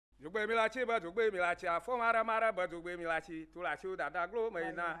Togbi milachi ba Togbi milachi afomara mara ba Togbi milachi tulachi dada glo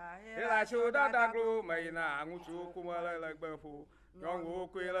meina elachi dada glo meina ngutu kumala lagbafu nyongo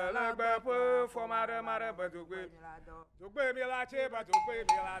kwela lagbafu fomara mara ba Togbi milachi ba Togbi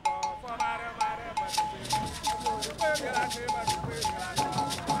milado fomara mara ba Togbi milachi ba Togbi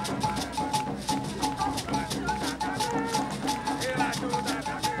milado elachi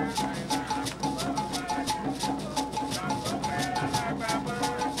dada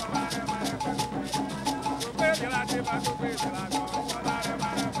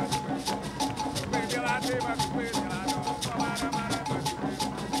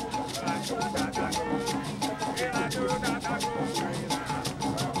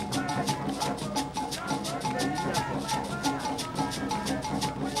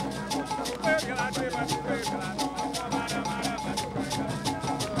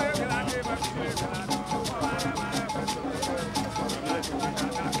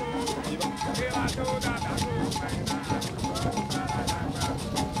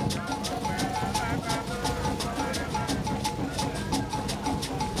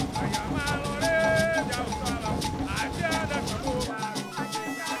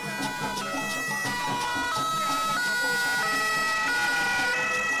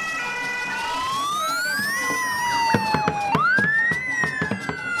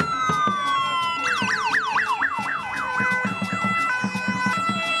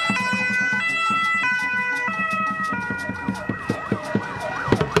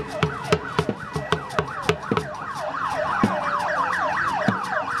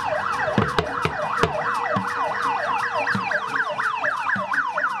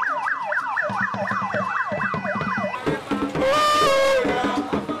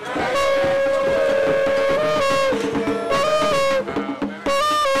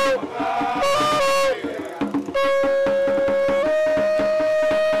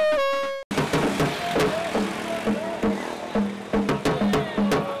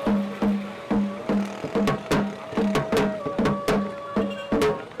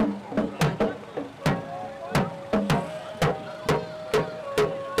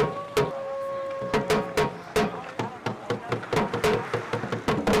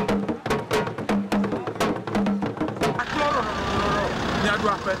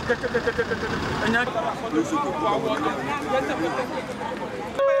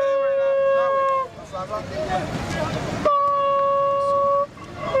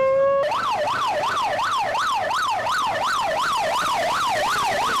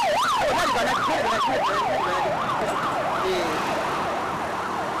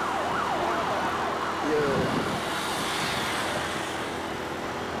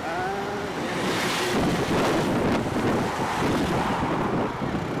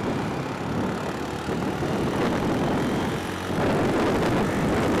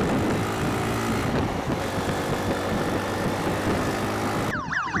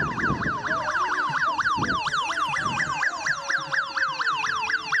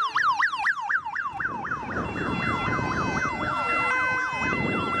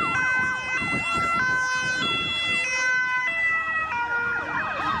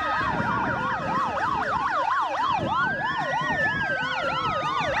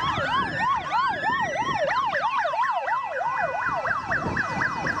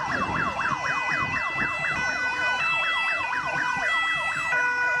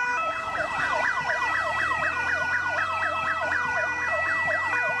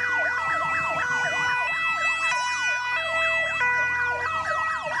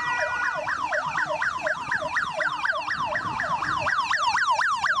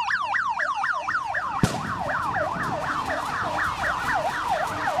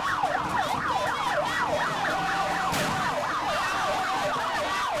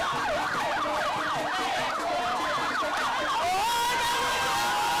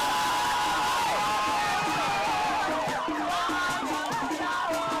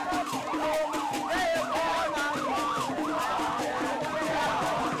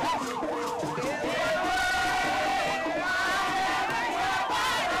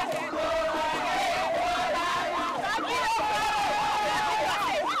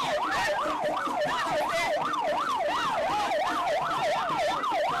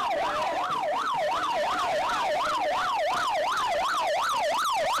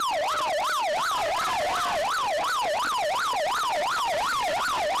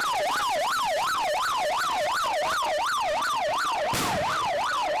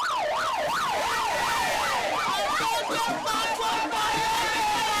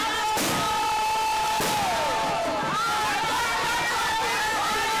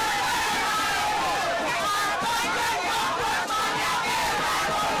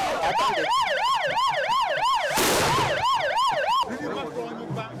Attendez.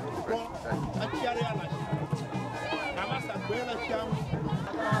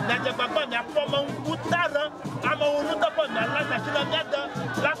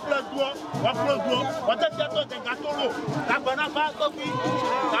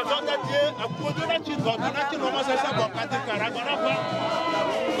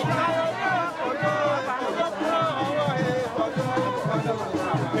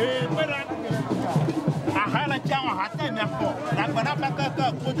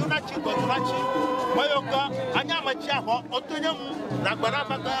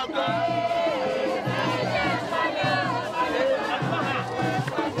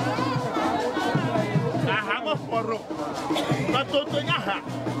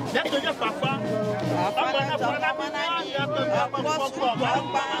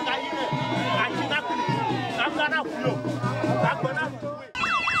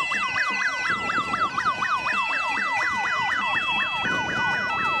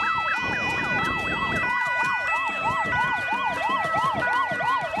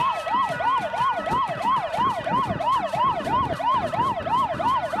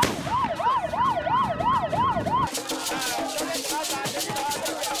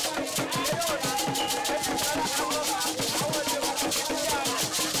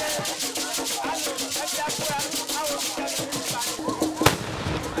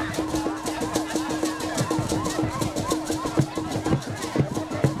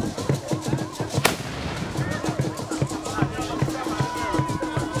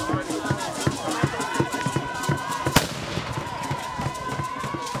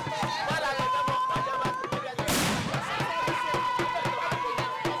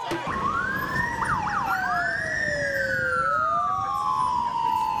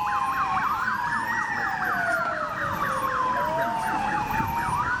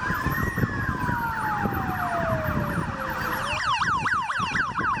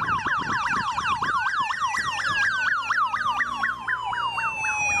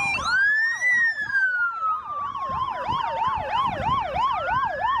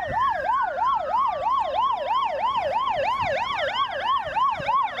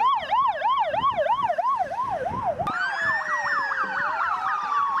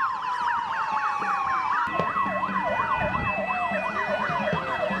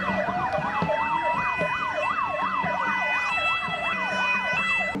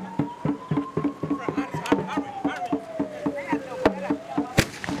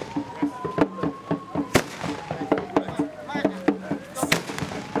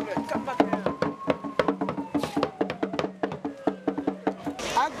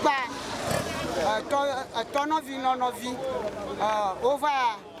 Novi, over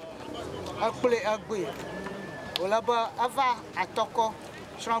Alakple Agbe, Olaba Ava Atorkor,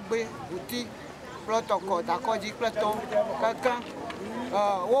 Sokpoe, Uti, Protocol, Kodzi Platon, quelqu'un,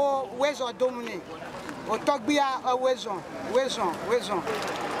 Wezon Domine, au Togbi Wezon.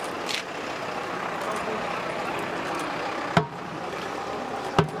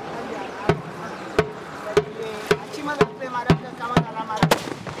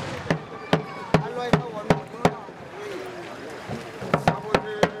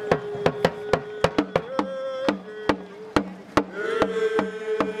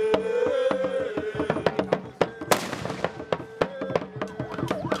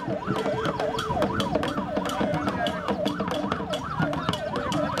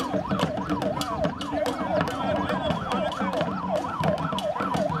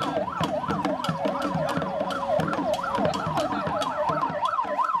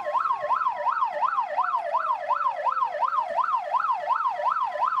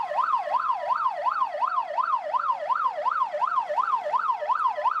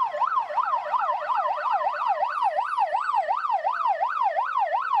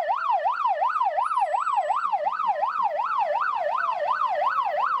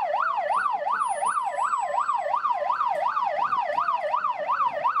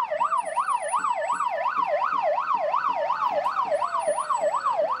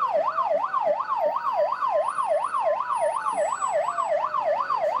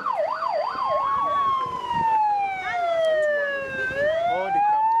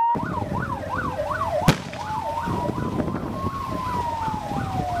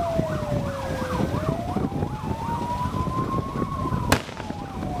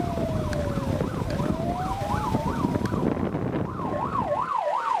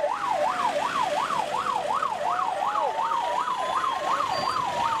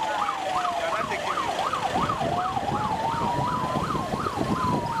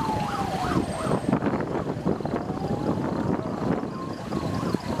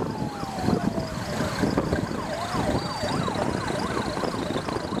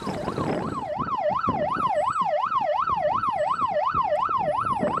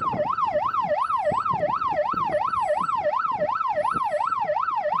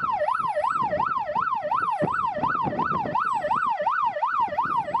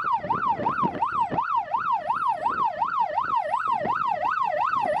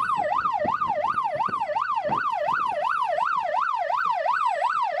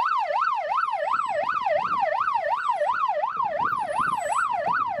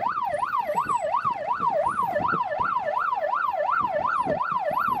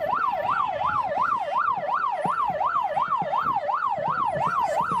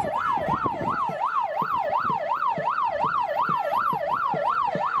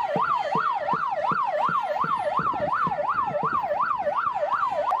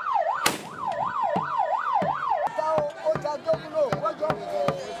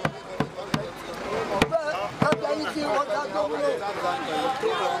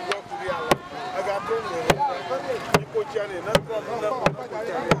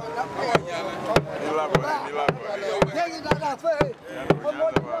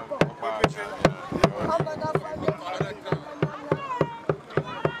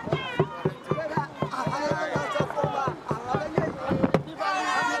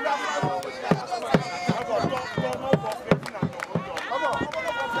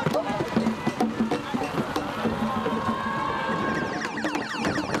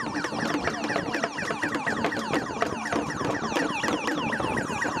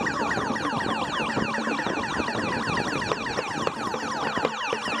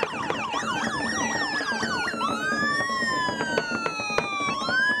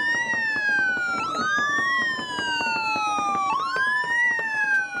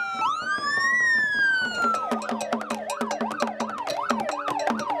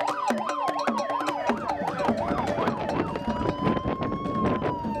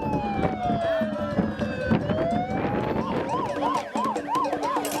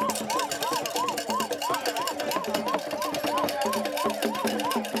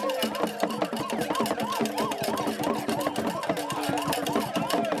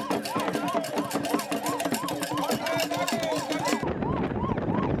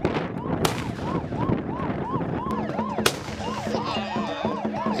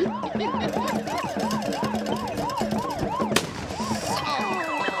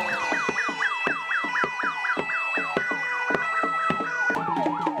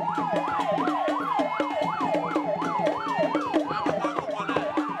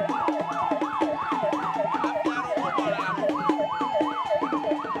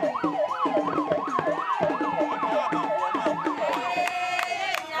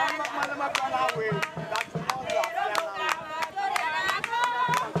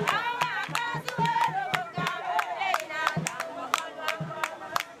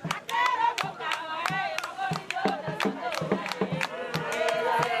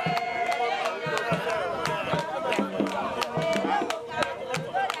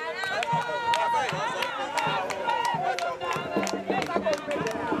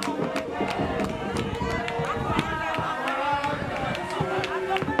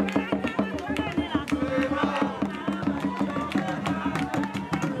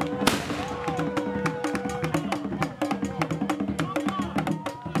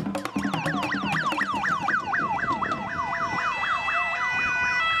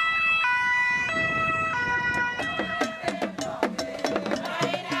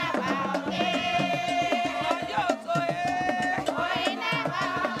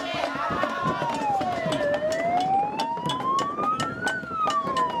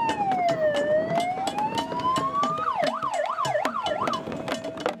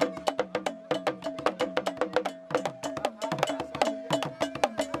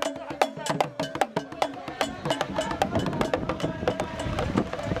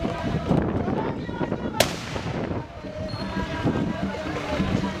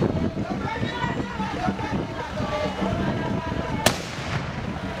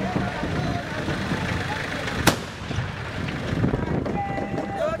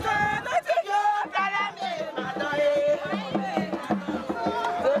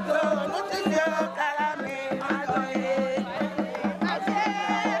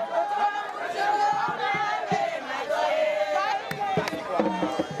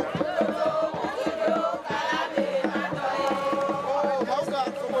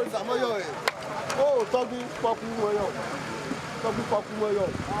 Togbi Kporku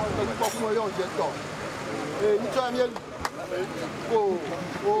III jeto. Nicho miel ko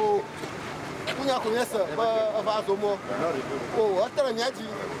punya conhece va zomo. O atara nyaji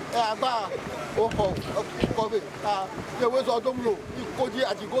agba o ho ko be ta ye wezo domlo ikoji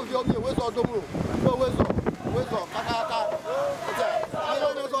ajigo vi o ye wezo domlo o wezo kaka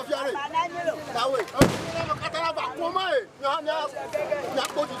ye wezo fiare dawe katara ba ko ma e nya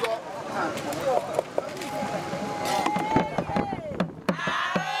ko ji zo.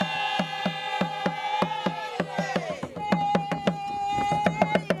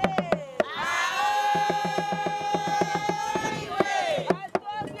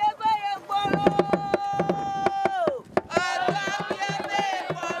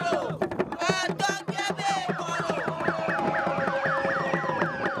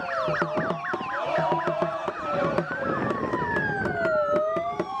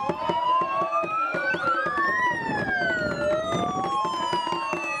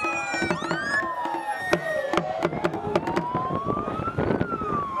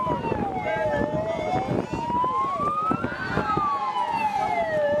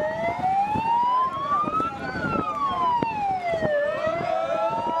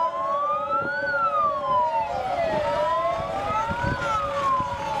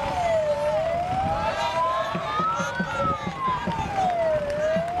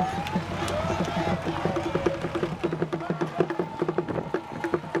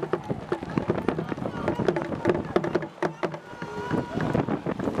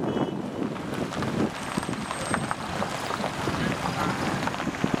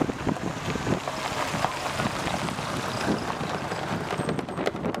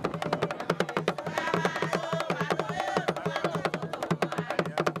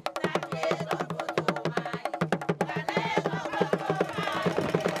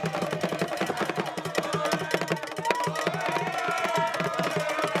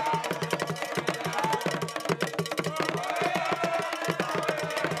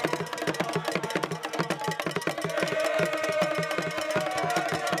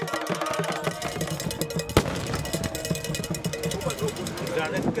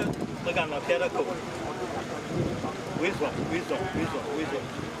 Regarde, ma pierre de coupe. Wisdom.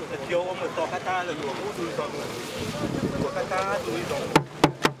 Le tio, on me toque à ta, le wisdom.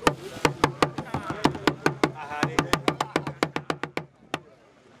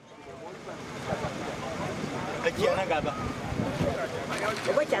 Gaba.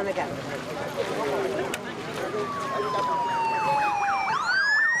 Apa cara kan?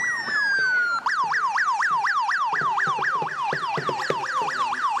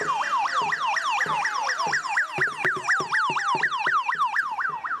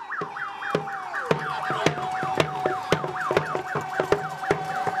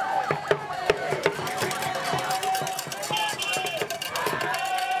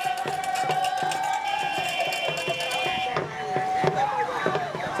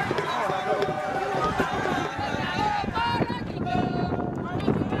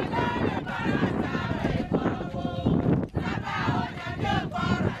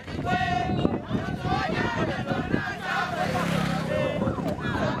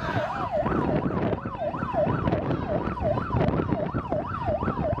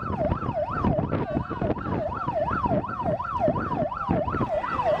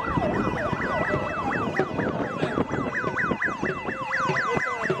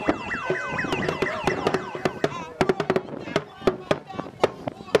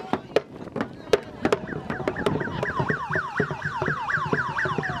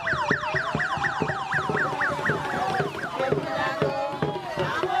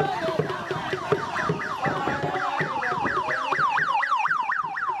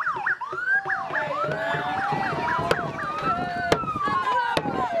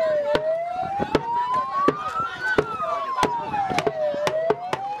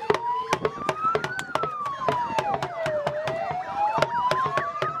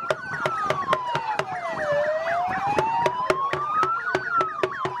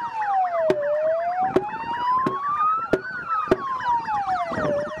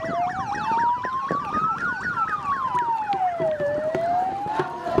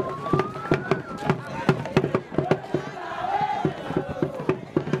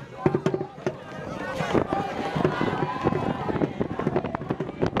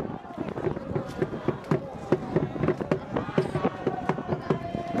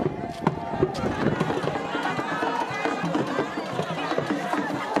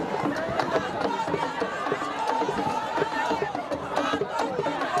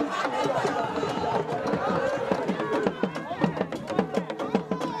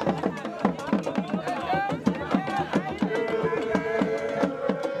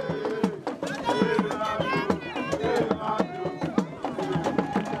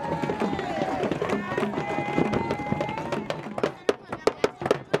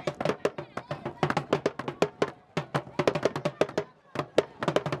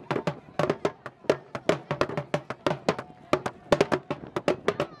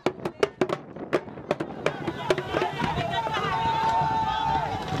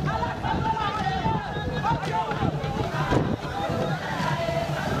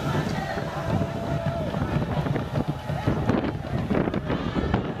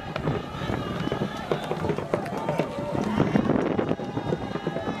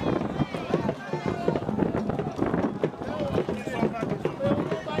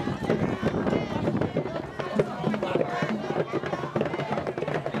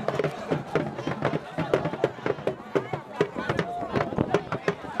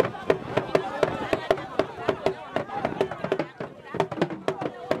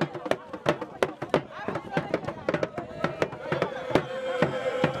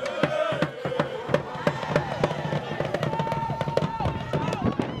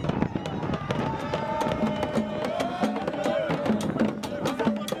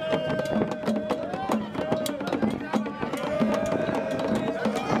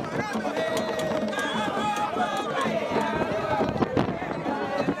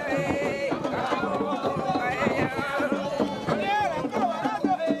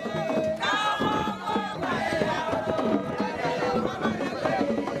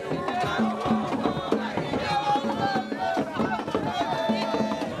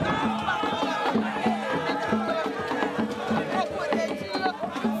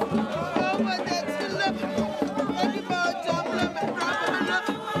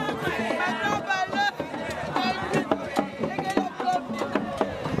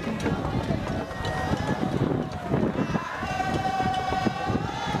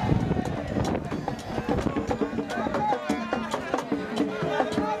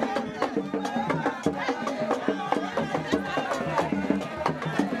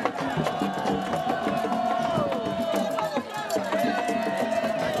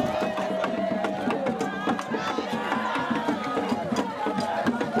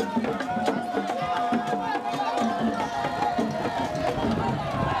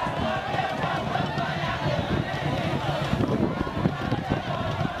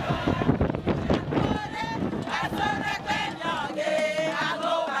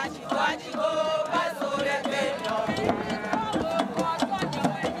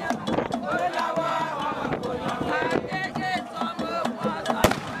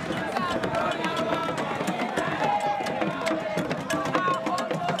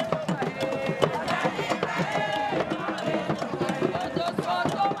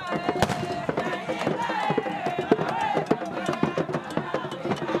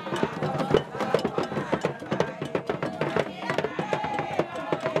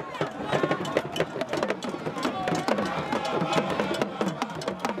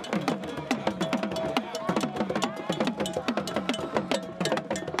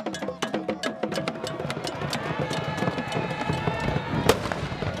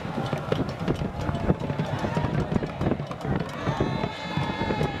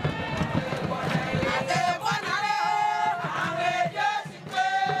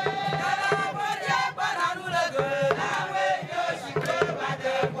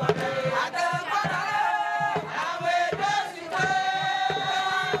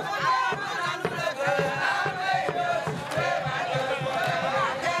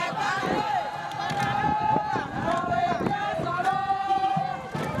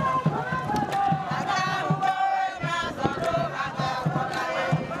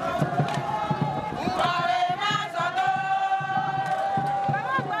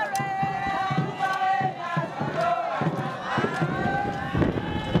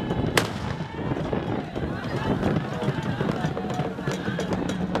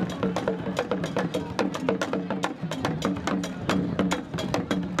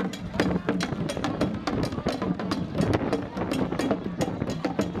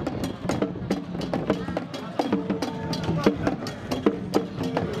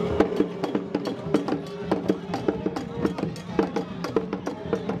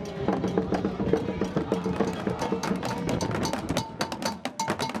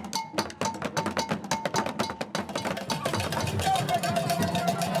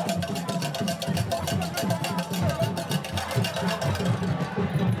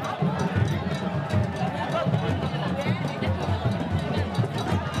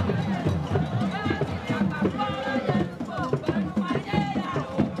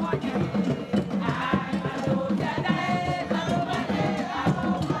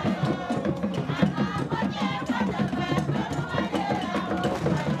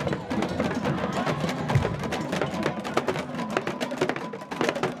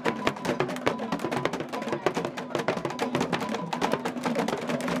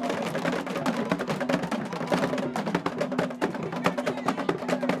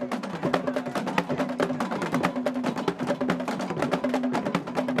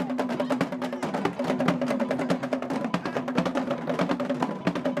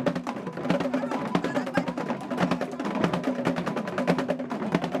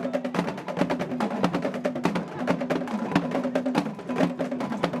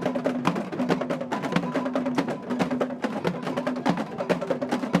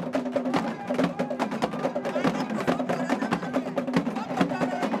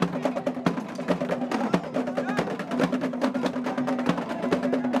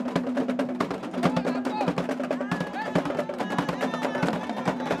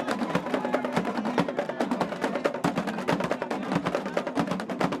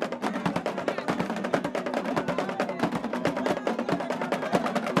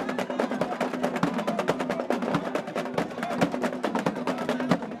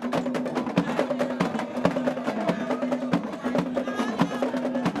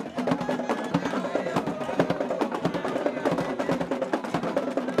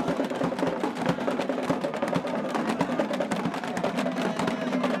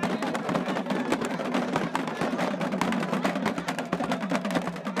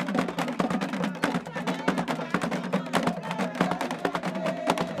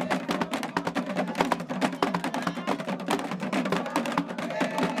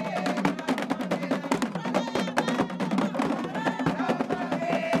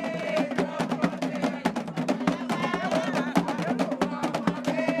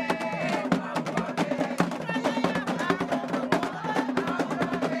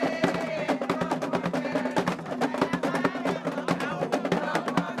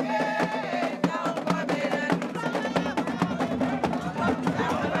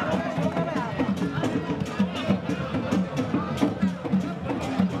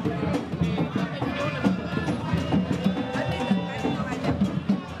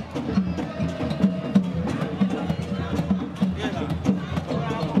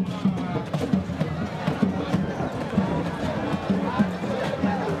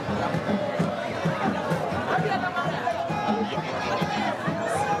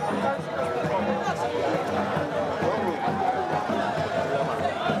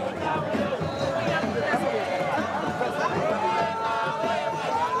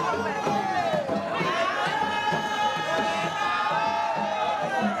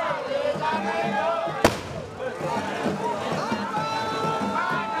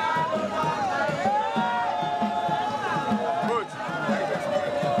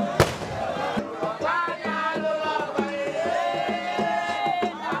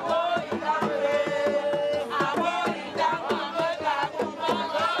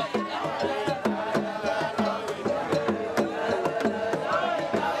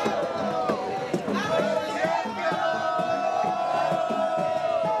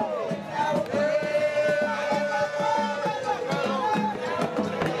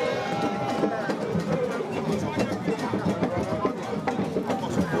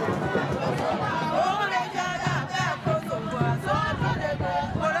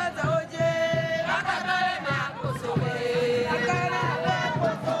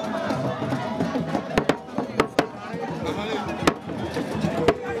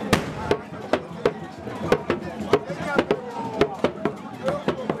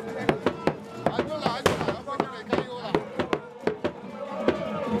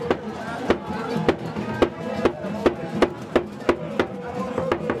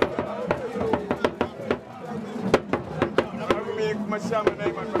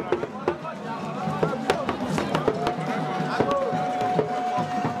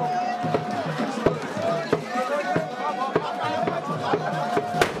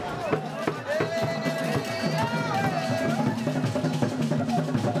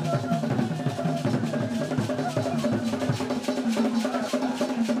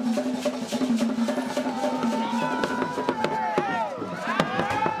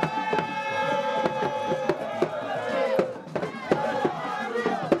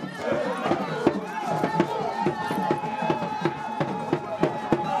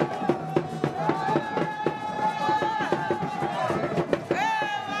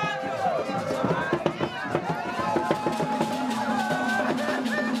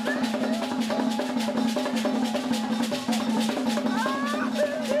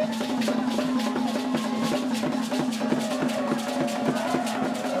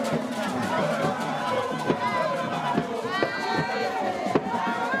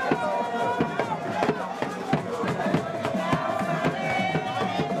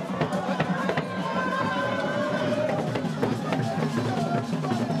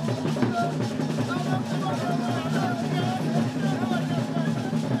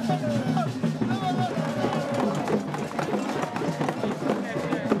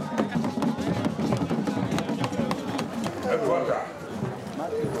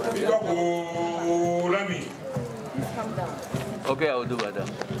 Okay, I'll do that.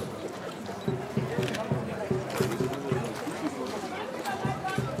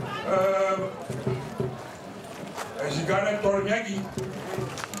 Jigara Tormiagi,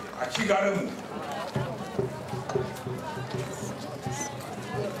 a Chigaramu.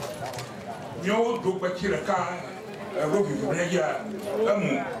 Yo do Bachiraka, a Rocky Regia,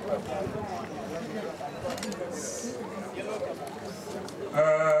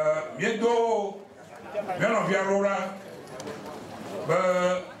 Miedo, men of Yarora,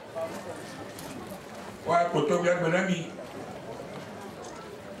 but why Togbi Benami,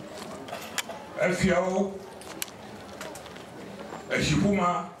 Fiaxor. Shipuma,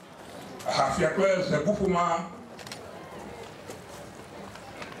 Fiaxor, Sokpoe,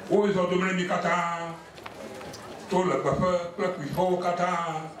 où ils ont donné des catans, tout le peuple qui faut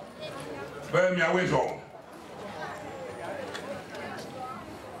catans, ben miaouéjon.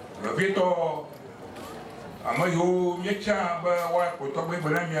 Le véto, à moi, je m'étiens, ben ouais, pour Togbi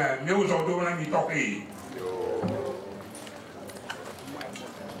Benami, mais aujourd'hui, on a mis Togbi.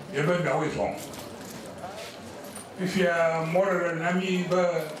 Je ben miaouéjon. If you are more than a me,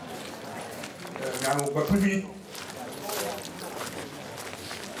 but pretty.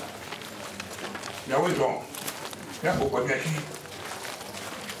 Now it's wrong. That's what I see.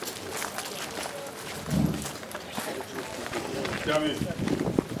 Jamie,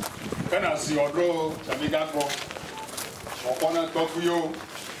 can I see your door? Amigapo, Okona Tokyo,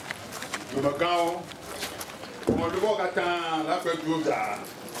 Dumagao, Modugata, Lapeduza.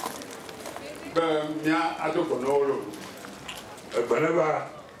 Mia Atokor, Whenever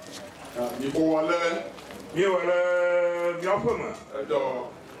you go on you are a young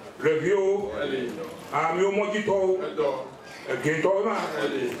review, I'm your mojito, a gator,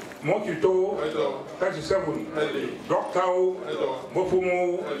 mojito, 37, doctor,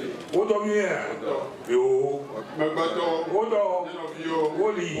 Mofumo, Odomia, you, Odo,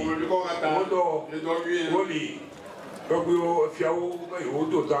 Woli, Togbi, Fiaxor, you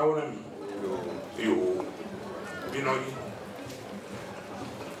do down. You know,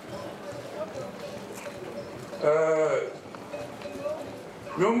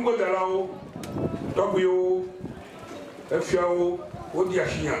 Nyongo dalao, Togbi, Fiaxor,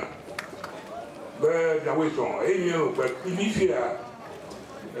 Odiachia, la Weston, et mieux, Dufia,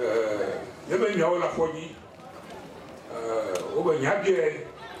 never know la folie, over Yabie,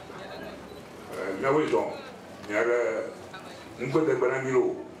 la Weston, near Uncle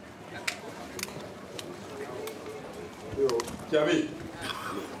Banamilo. Jamie,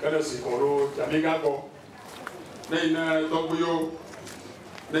 quand on s'y connaît, Jamie Gago, Neyna Togbi,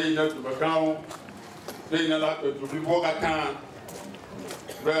 Neyna Dumagao, Neyna la Togbi Bogatan,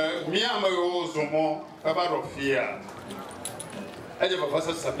 Miamo Zomo, Abarofia. Elle va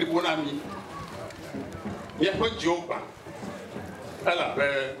passer sa plus bonne amie. Il n'y a pas de job. Elle a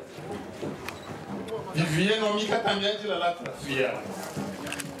fait. Il vient au Mikatamiya de la Fia.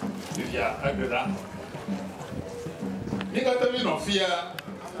 Dufia, Accra. Mikatamiya no Fia.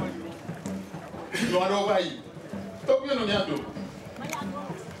 Il doit l'envoyer. Togbi no Niado.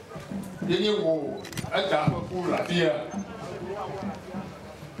 Il y a pour la Fia.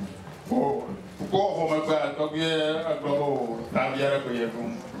 Oh, pourquoi on me fait Togbi Home, Togbi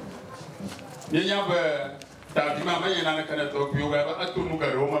Home, il y a ta di ma ye na kana to bi wa ba to nu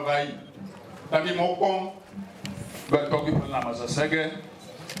ga ro ma vai ta mi mo kon ba to bi na ma sa sege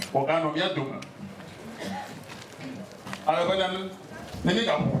o ga no ya duma ala ba nan ni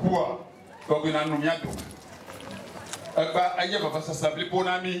ga kuwa to bi na no ya duma ba aye ba sa sabli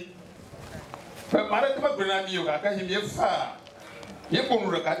ponami ba mara ta ba na mi yo ga ka him ye fa ye ko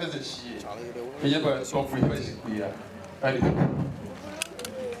nu ka ta ze shi ye ba so fu ba shi ya ali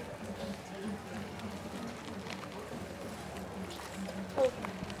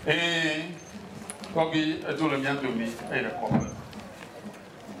Togbi le mien domi et le corps.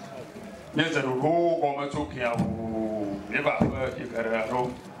 Mais c'est le gros comme tout qui a ou les vapeurs qui carrent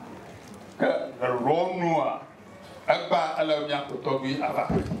que le rond noir Agba à la mien pour Togbi à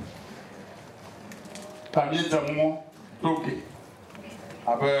vapeur. Parmi les mots Togbi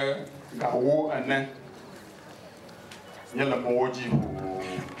avec Gao un nain. Il y a le mot dit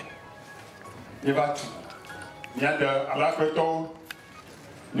il va tout. Il y a de Alakple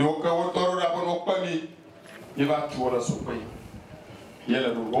ni o ka o toro da bono pani ni va tuola Sokpoe yela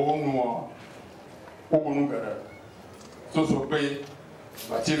do no o bonu gara so Sokpoe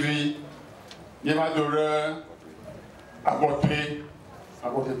Agbatsivi ni va do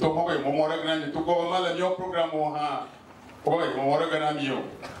agote to ko be mo mora gna ni to ko mala mi o programme o ha ko be mo mora gna mi o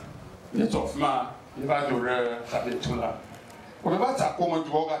ni tofma ni va do sabetula ko be ba ta ko mo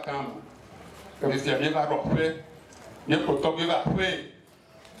do ga tam ko be fi mi va ro pe ni ko to bi va pe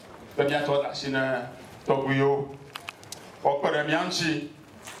bientôt la Chine, Togbi, au Mianchi,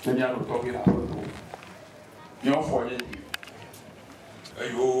 c'est bien le Togbi là. Ils ont foyer.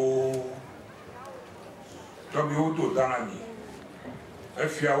 Ayo, Togbi auto dans la vie.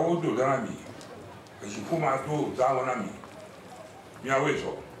 Fiaxor auto dans la vie. Je suis ma auto dans la vie. Mia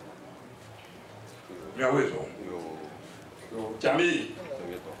weso. Chami,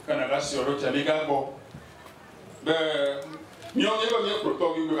 Canada sur le Chami Gabo. Mio yebo mi ko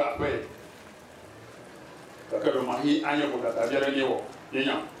to bi ba pe ka ro ma hi anya ko ta bi re ni wo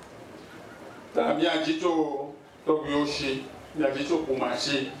yenya ta mi ajito to bi o shi mi ajito ko ma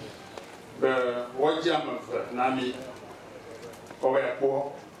shi be wo ja ma fa na mi ko we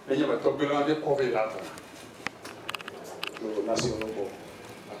ko enya ba to bi la de ko be la ko na si no ko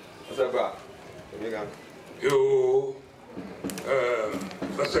asa ba mi ga yo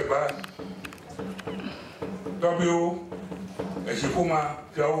ba Togbi et je peux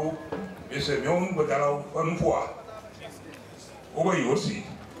Fiaxor et c'est mieux de une fois. Oui aussi.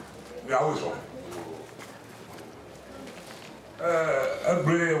 Mais à aussi.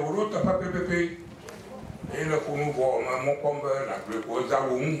 Alakple au pas pépé et le pour nous voir mon combat Alakple aux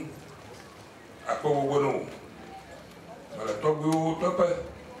Zawoum à Kogono. Le Togbi au top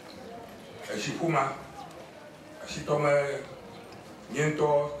et je peux si tu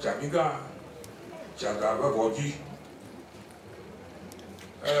niento Jamiga Jaga Kodzi.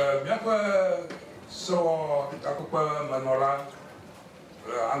 Bien que so takpa manola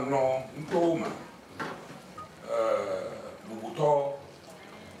angno ntoma bubuto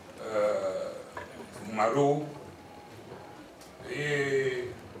malo et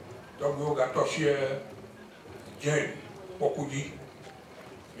Togbi gatoshie Genui Kodzi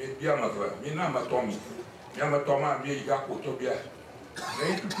mais bien ma frère mais na ma tomi bien ma toma mais il a koto bien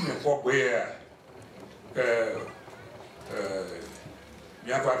mais tout ne faut pas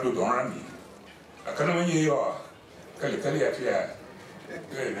bien pas de dans la vie. À quand on y est, quelle a fait,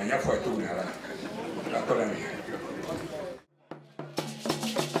 il n'y a pas tout là. La colonie.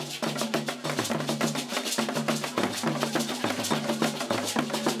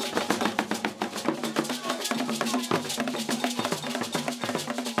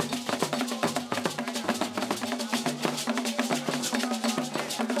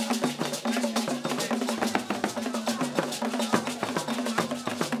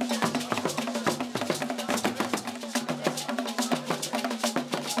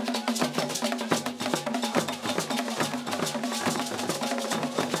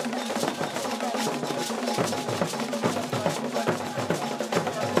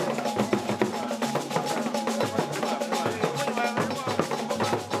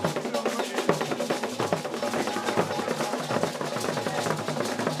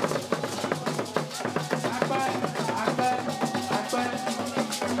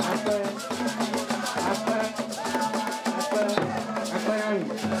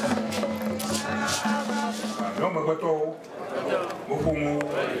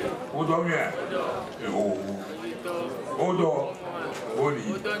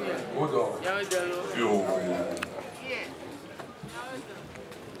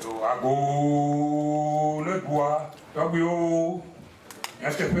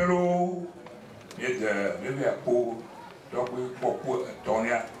 et de bébé à peau, donc pour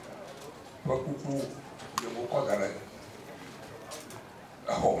tourner, pour coucou, je vous crois qu'à la.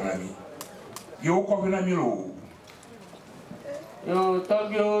 Ah, mon ami. Yo, comme un ami, yo,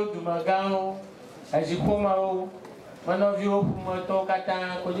 Togio, Dumagao, Ajipomao, Manovio, Pumoto,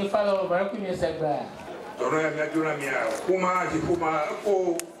 Katan, Kodifalo, Barakuni Sebra. Torre mia giornata mia, Puma, Jipuma,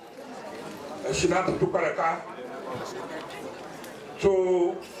 oh, Shinatu Tukaraka.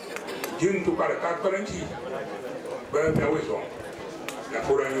 So, Jim Tukaraka, currently, but there was one. La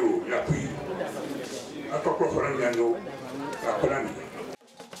Coranu, la Pui, Atorkor, la Coranu.